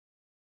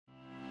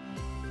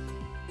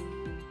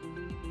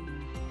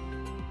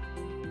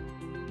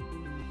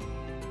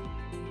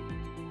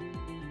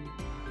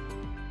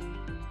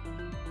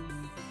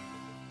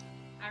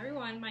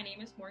everyone, my name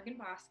is Morgan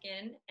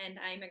Bosken, and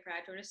I'm a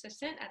graduate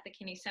assistant at the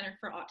Kinney Center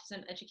for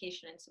Autism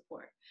Education and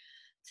Support.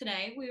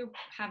 Today, we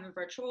have a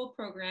virtual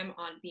program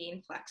on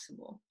being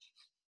flexible.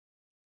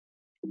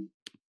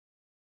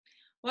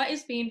 What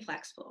is being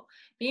flexible?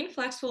 Being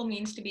flexible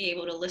means to be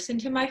able to listen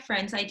to my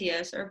friend's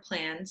ideas or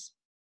plans,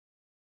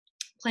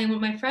 playing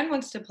what my friend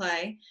wants to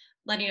play,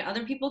 letting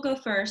other people go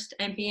first,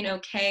 and being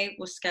okay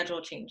with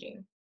schedule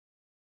changing.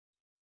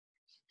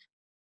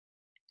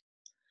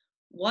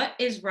 What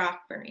is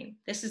rock burning?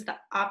 This is the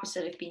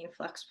opposite of being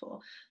flexible.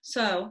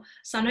 So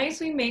sometimes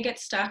we may get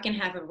stuck and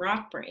have a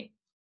rock brain.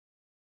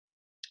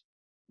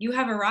 You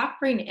have a rock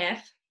brain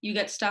if you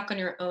get stuck on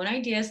your own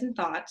ideas and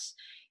thoughts,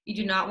 you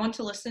do not want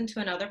to listen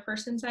to another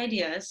person's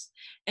ideas,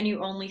 and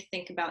you only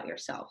think about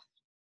yourself.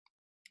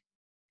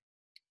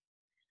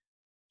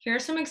 Here are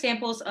some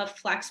examples of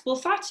flexible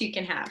thoughts you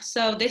can have.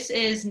 So this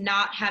is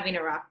not having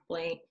a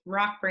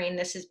rock brain.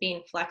 This is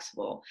being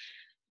flexible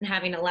and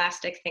having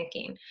elastic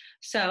thinking.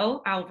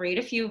 So I'll read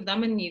a few of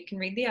them and you can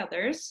read the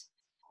others.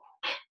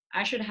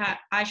 I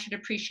should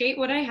appreciate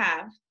what I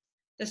have.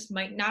 This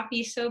might not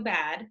be so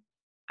bad.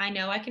 I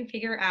know I can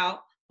figure out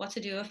what to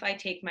do if I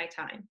take my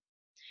time.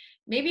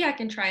 Maybe I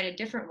can try it a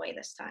different way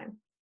this time.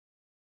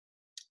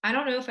 I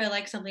don't know if I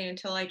like something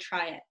until I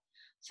try it.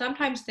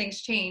 Sometimes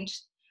things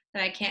change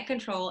that I can't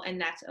control,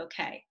 and that's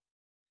okay.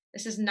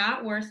 This is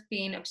not worth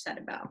being upset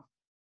about.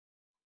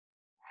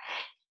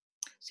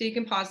 So you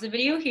can pause the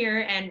video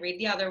here and read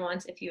the other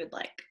ones if you would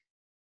like.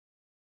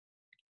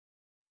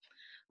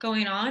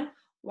 Going on,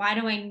 why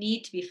do I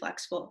need to be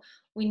flexible?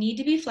 We need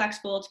to be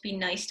flexible to be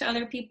nice to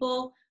other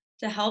people,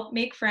 to help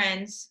make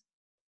friends,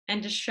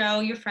 and to show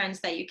your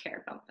friends that you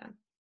care about them.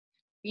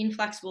 Being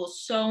flexible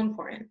is so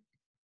important.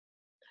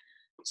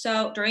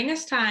 So during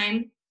this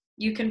time,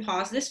 you can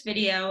pause this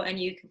video and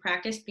you can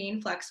practice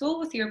being flexible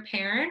with your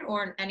parent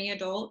or any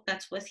adult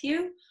that's with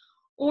you,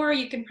 or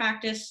you can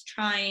practice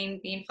trying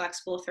being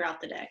flexible throughout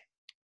the day.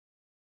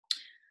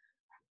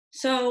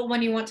 So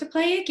when you want to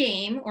play a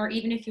game, or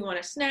even if you want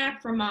a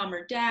snack from mom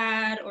or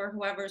dad or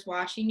whoever's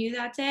watching you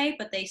that day,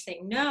 but they say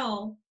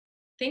no,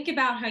 think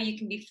about how you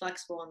can be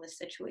flexible in this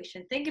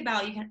situation. Think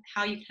about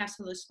how you can have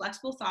some of those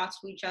flexible thoughts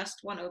we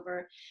just went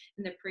over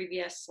in the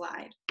previous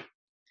slide.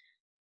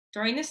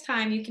 During this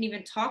time, you can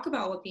even talk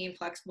about what being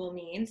flexible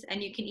means,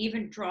 and you can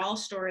even draw a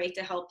story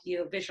to help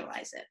you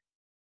visualize it.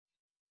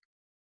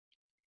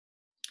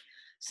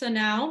 So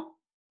now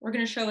we're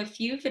going to show a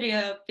few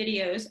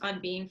videos on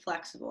being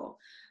flexible.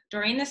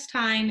 During this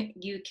time,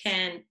 you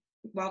can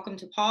welcome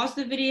to pause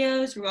the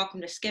videos, you're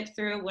welcome to skip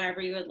through, whatever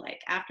you would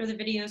like. After the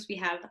videos, we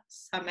have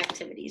some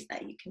activities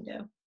that you can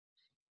do.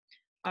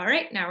 All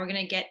right, now we're going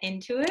to get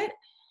into it.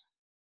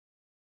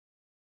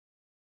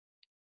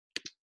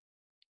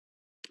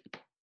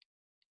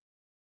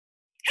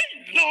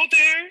 Hello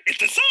there, it's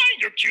Design,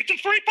 your cute and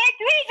furry pug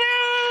Grover!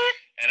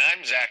 And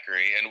I'm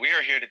Zachary, and we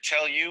are here to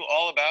tell you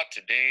all about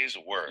today's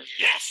word.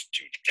 Yes,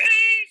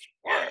 today's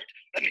word.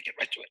 Let me get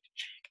right to it.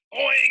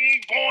 Boing,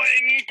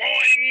 boing,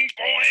 boing,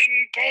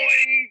 boing,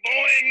 boing,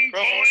 boing,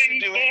 Grover, what are you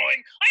boing, doing?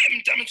 boing. I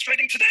am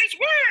demonstrating today's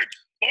word.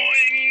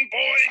 Boing,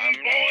 boing, I'm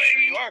boing. not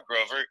sure you are,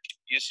 Grover.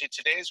 You see,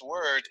 today's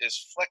word is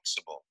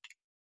flexible.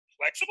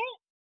 Flexible?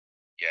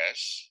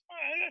 Yes.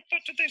 I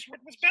thought today's word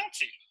was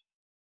bouncy.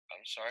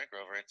 I'm sorry,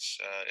 Grover. It's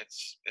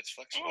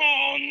flexible.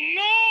 Oh,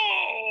 no!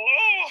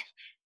 Oh.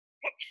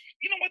 Well,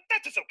 you know what?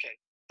 That is okay.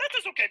 That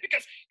is okay,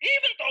 because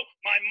even though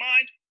my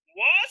mind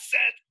was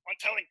set on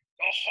telling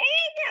the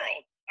whole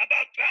world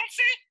about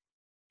bouncy,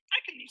 I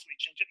can easily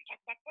change it and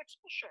talk about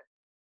flexible, sure.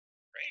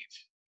 Great.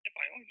 If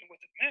I only knew what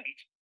it meant.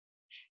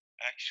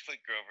 Actually,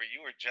 Grover,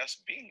 you were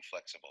just being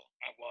flexible.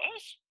 I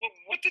was? Well,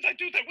 what did I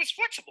do that was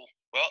flexible?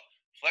 Well,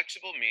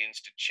 flexible means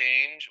to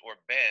change or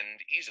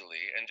bend easily,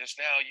 and just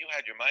now you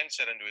had your mind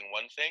set on doing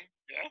one thing,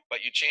 Yeah?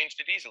 but you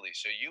changed it easily,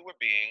 so you were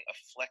being a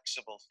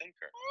flexible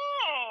thinker.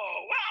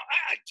 Oh, wow.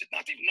 I did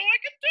not even know I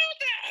could do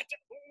that.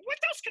 What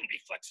else can be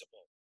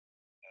flexible?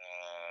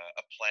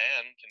 A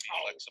plan can be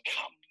Oh, flexible.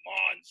 come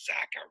on,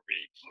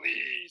 Zachary,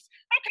 please.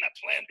 How can a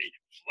plan be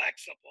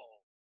flexible?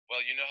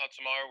 Well, you know how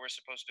tomorrow we're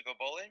supposed to go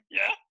bowling?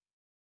 Yeah?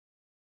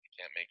 You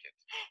can't make it.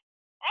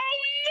 Oh,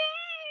 no!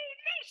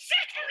 No,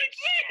 Zachary,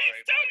 please!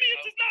 Sorry, Tell me buddy.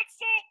 it is not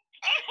so!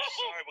 I'm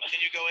sorry, but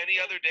can you go any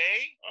other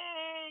day?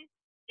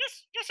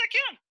 Yes, I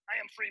can. I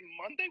am free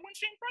Monday,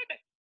 Wednesday, and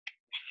Friday.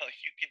 Well,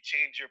 you can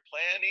change your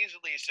plan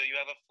easily, so you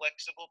have a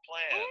flexible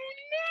plan. Oh,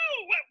 no!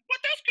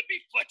 What else could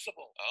be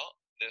flexible? Well,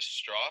 this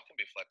straw can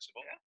be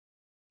flexible. Yeah?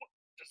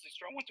 Does the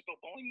straw want to go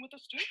bowling with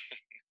us, too?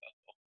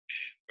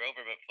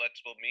 Grover, but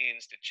flexible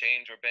means to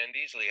change or bend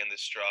easily, and the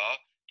straw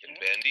can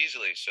bend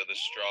easily, so the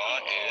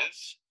straw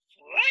is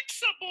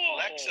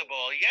flexible.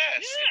 Flexible,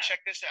 yes. Yeah. And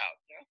check this out.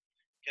 Yeah.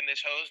 Can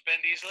this hose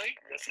bend easily?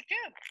 Yes, it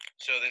can.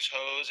 So this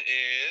hose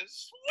is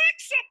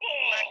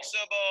Flexible.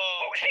 flexible.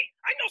 Oh, hey,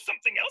 I know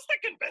something else that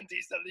can bend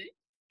easily.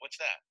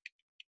 What's that?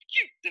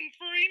 Cute and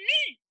furry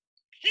me.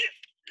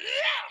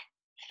 Yeah.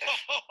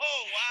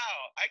 Oh, wow.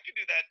 I can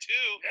do that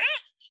too. Yeah.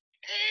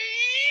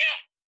 Yeah.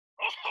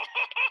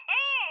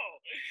 Oh,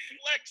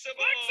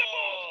 Flexible.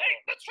 Flexible. Hey,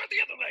 let's try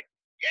the other leg.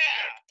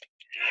 Yeah.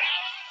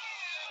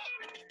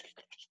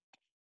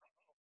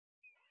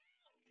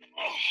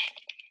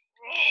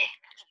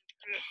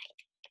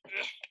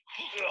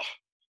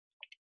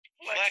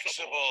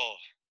 Flexible.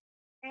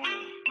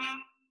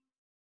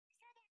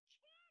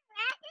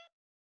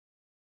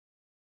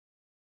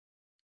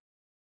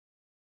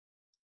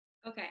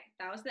 Okay,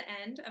 that was the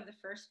end of the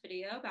first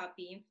video about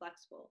being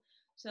flexible.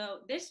 So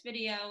this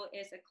video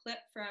is a clip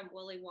from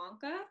Willy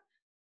Wonka.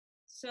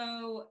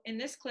 So in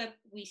this clip,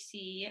 we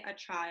see a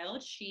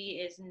child. She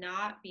is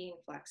not being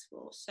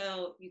flexible.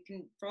 So you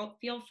can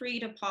feel free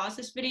to pause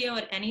this video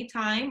at any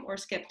time or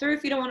skip through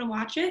if you don't want to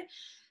watch it.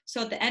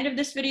 So at the end of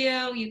this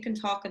video, you can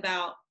talk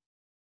about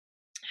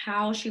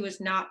how she was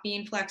not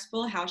being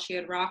flexible, how she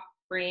had rock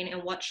brain,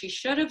 and what she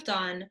should have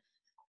done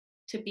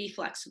to be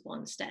flexible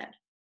instead.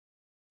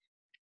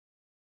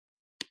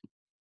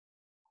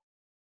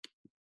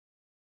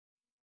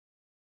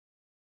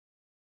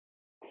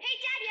 Hey,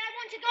 Daddy, I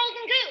want a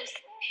golden goose.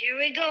 Here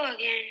we go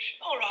again.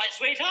 All right,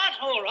 sweetheart,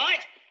 all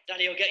right.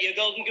 Daddy will get you a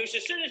golden goose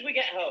as soon as we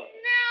get home.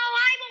 No,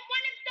 I want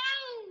one of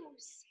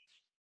those.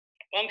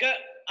 Wonka,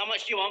 how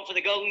much do you want for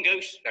the golden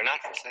goose? They're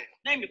not for sale.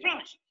 Name your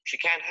price. She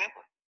can't have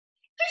one.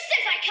 Who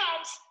says I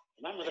can't?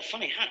 The man with a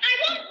funny hat. I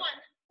want one.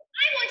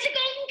 I want a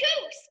golden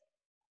goose.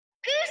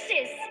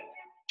 Gooses.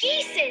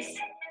 Geeses.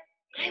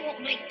 I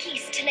want my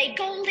geese to lay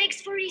gold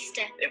eggs for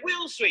Easter. It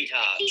will,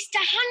 sweetheart. At least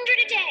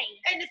 100 a day.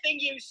 Anything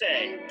you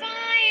say. And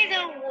by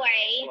the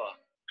way, What?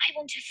 I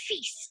want a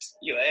feast.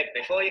 You ate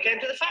before you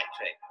came to the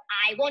factory.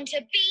 I want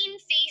a bean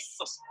feast.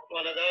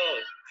 One of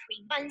those.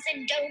 Cream buns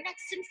and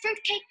donuts and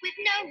fruitcake with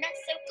no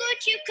nuts. So good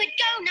you could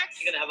go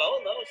nuts. You're going to have all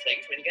those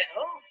things when you get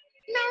home.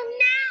 No,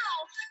 now!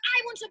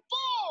 I want a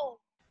ball!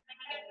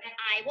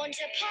 I want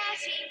a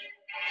party.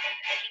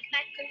 Pink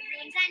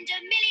macaroons and a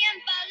million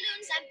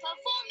balloons and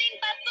performing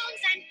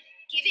baboons and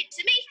give it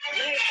to me.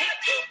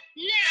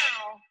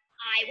 Now!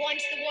 I want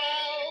the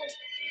world.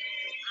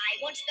 I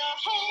want the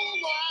whole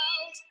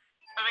world.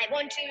 I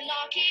want to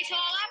lock it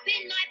all up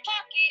in my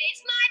pocket.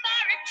 It's my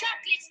bar of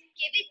chocolates.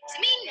 Give it to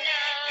me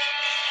now.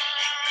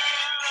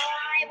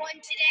 I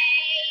want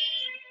today.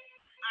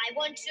 I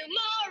want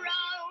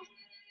tomorrow.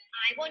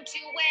 I want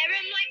to wear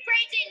 'em like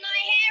braids in my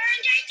hair,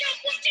 and I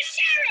don't want to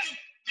share 'em.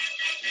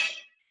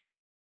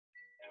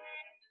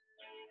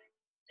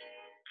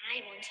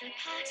 I want a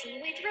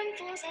party with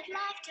roomfuls of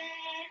laughter,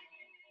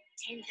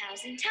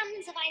 10,000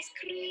 tons of ice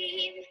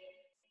cream,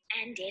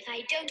 and if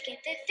I don't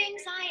get the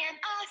things I am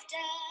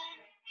after,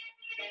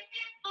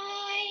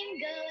 I'm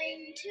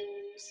going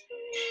to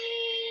scream.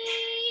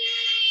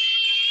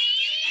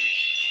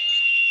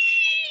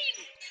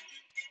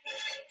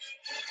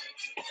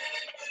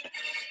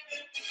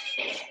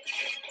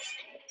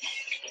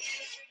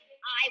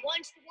 I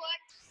want the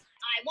works,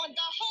 I want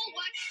the whole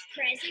works,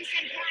 presents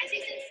and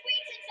prizes and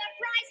sweets and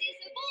surprises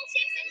of all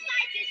shapes and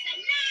sizes,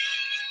 and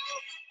now,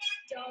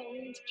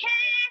 don't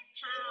care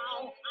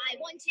how, I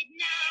want it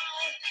now.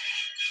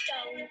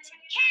 Don't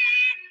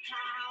care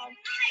how,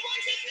 I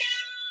want it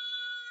now.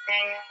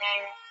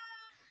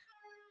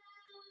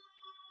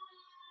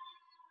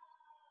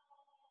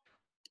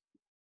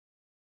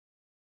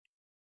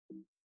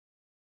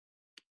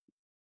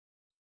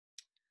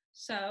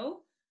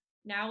 So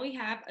now we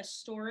have a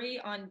story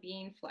on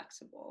being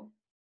flexible.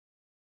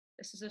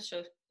 This is a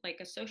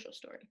social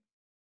story.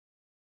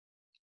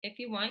 If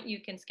you want,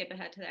 you can skip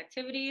ahead to the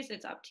activities.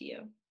 It's up to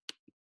you.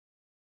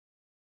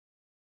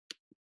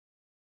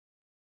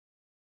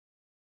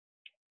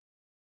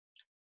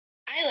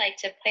 I like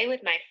to play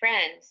with my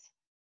friends.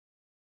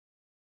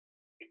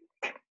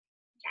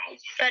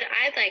 But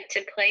I like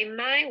to play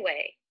my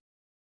way.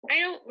 I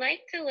don't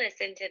like to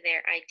listen to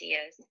their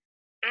ideas.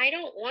 I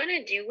don't want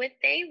to do what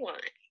they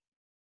want.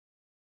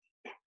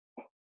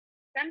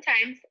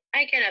 Sometimes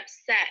I get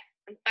upset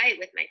and fight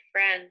with my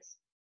friends.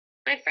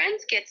 My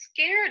friends get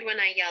scared when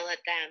I yell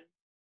at them.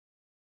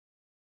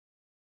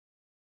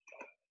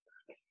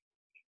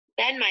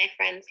 Then my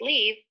friends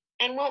leave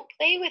and won't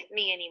play with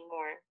me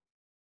anymore.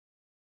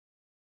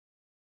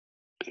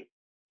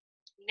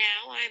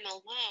 Now I'm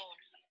alone.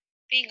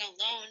 Being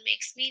alone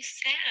makes me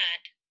sad.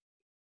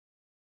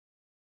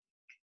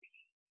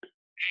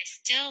 I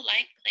still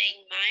like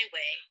playing my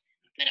way,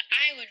 but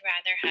I would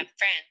rather have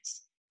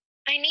friends.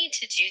 I need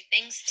to do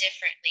things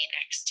differently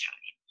next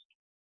time.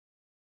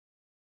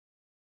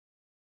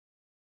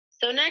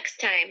 So next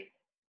time,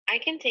 I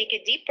can take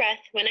a deep breath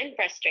when I'm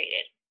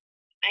frustrated.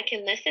 I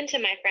can listen to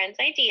my friends'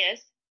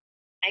 ideas.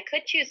 I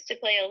could choose to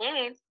play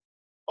alone,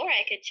 or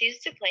I could choose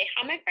to play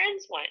how my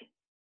friends want.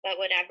 But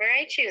whatever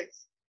I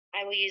choose,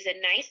 I will use a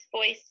nice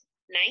voice,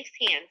 nice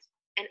hands,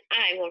 and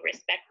I will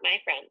respect my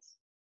friends.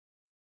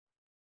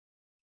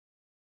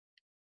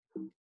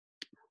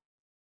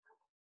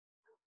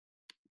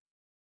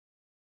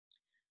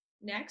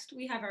 Next,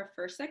 we have our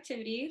first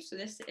activity. So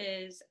this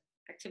is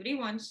activity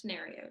 1,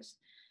 scenarios.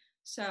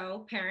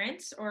 So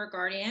parents or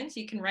guardians,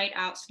 you can write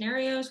out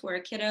scenarios where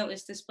a kiddo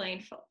is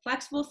displaying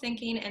flexible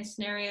thinking and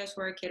scenarios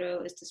where a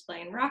kiddo is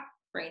displaying rock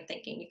brain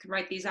thinking. You could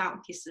write these out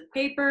on pieces of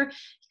paper.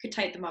 You could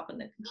type them up on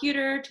the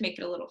computer to make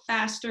it a little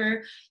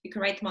faster. You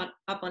can write them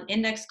up on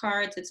index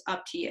cards. It's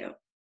up to you.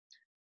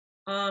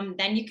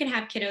 Then you can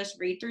have kiddos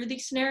read through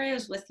these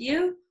scenarios with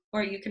you,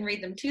 or you can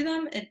read them to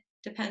them. It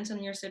depends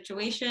on your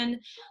situation.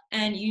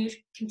 And you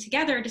can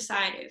together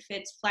decide if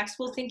it's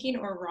flexible thinking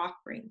or rock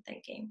brain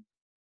thinking.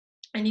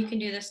 And you can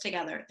do this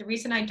together. The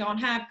reason I don't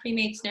have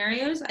pre-made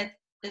scenarios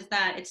is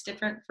that it's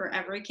different for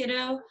every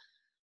kiddo.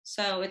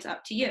 So it's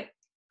up to you.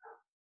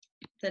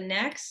 The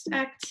next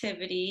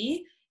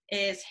activity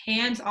is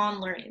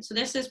hands-on learning. So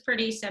this is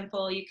pretty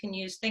simple. You can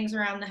use things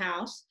around the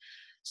house.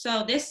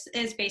 So this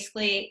is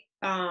basically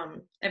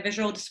a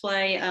visual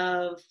display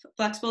of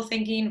flexible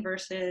thinking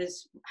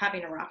versus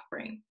having a rock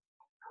brain.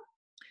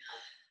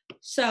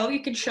 So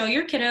you can show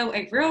your kiddo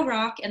a real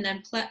rock and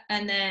then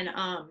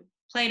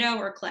Play-Doh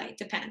or clay,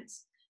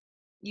 depends.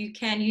 You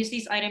can use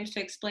these items to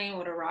explain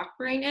what a rock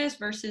brain is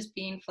versus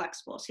being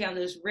flexible. So you have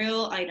those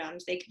real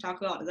items. They can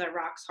talk about that a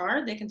rock's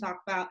hard. They can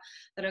talk about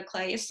that a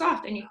clay is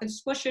soft and you can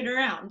squish it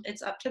around.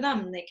 It's up to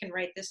them. They can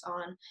write this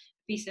on a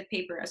piece of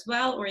paper as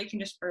well, or you can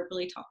just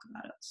verbally talk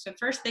about it. So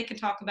first they can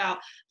talk about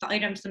the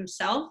items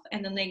themselves,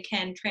 and then they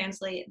can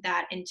translate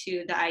that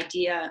into the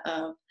idea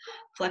of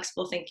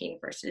flexible thinking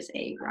versus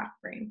a rock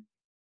brain.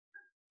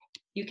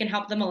 You can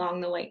help them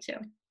along the way too.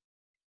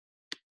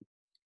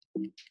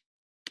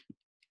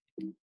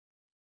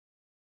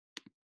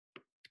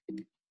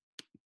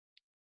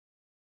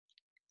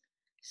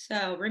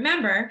 So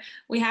remember,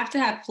 we have to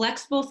have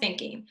flexible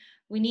thinking.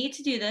 We need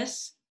to do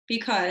this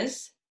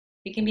because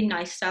we can be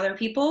nice to other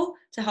people,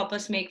 to help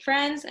us make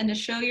friends, and to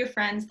show your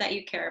friends that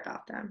you care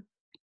about them.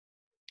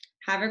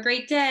 Have a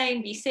great day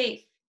and be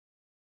safe.